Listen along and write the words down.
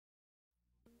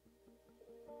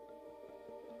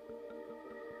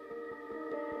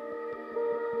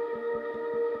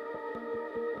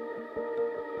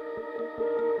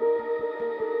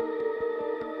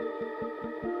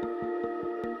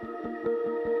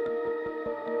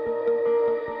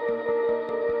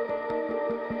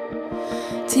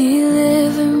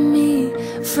Deliver me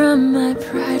from my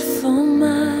prideful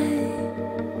mind.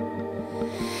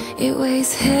 It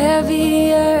weighs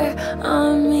heavier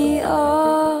on me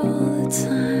all the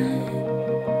time.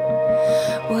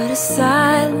 What a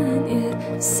silent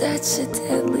yet such a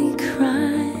deadly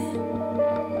crime,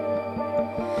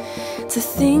 to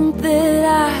think that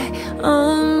I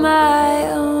own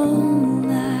my own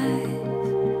life.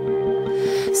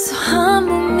 So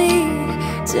humble me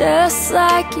just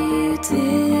like you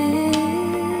did,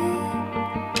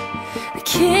 the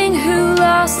king who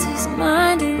lost his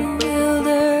mind in the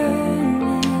wilderness.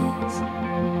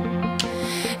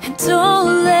 And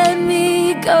don't let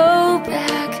me go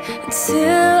back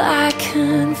until I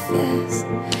confess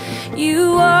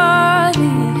you are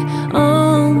the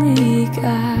only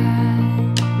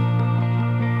God.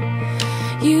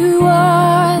 You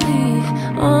are the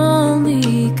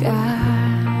only God.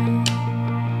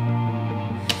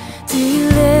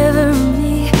 Deliver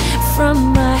me from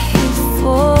my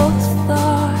hateful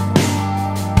thoughts.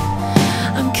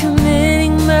 I'm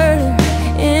committing murder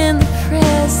in the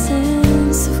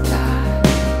presence of God.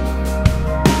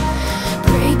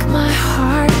 Break my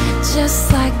heart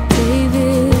just like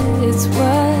David's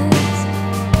was,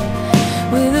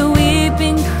 with a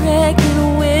weeping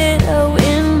pregnant widow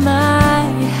in my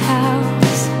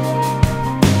house.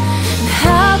 And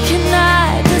how can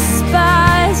I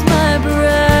despise my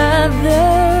brother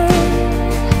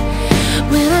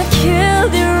when I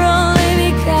killed your only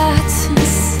begotten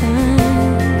son?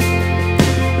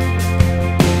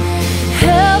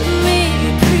 Help me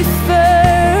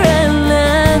prefer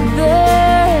another,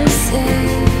 say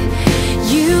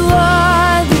you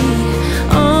are the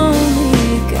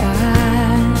only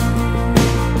God.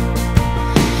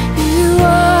 You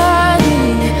are the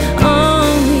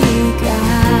only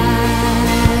God.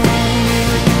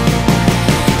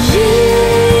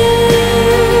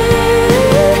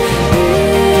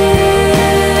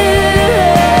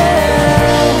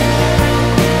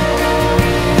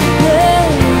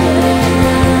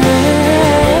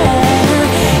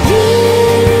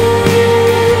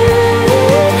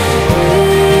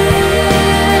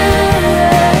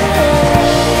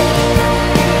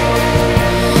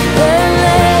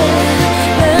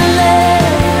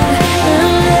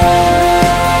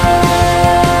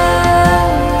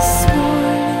 This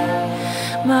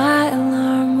morning, my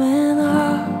alarm went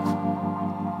off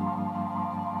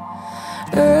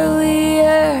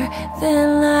earlier than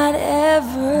I'd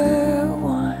ever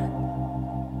want.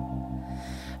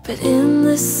 But in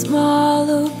this small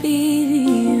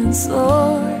obedience,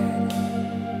 Lord,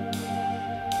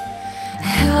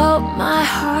 help my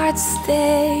heart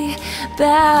stay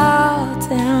bowed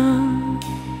down.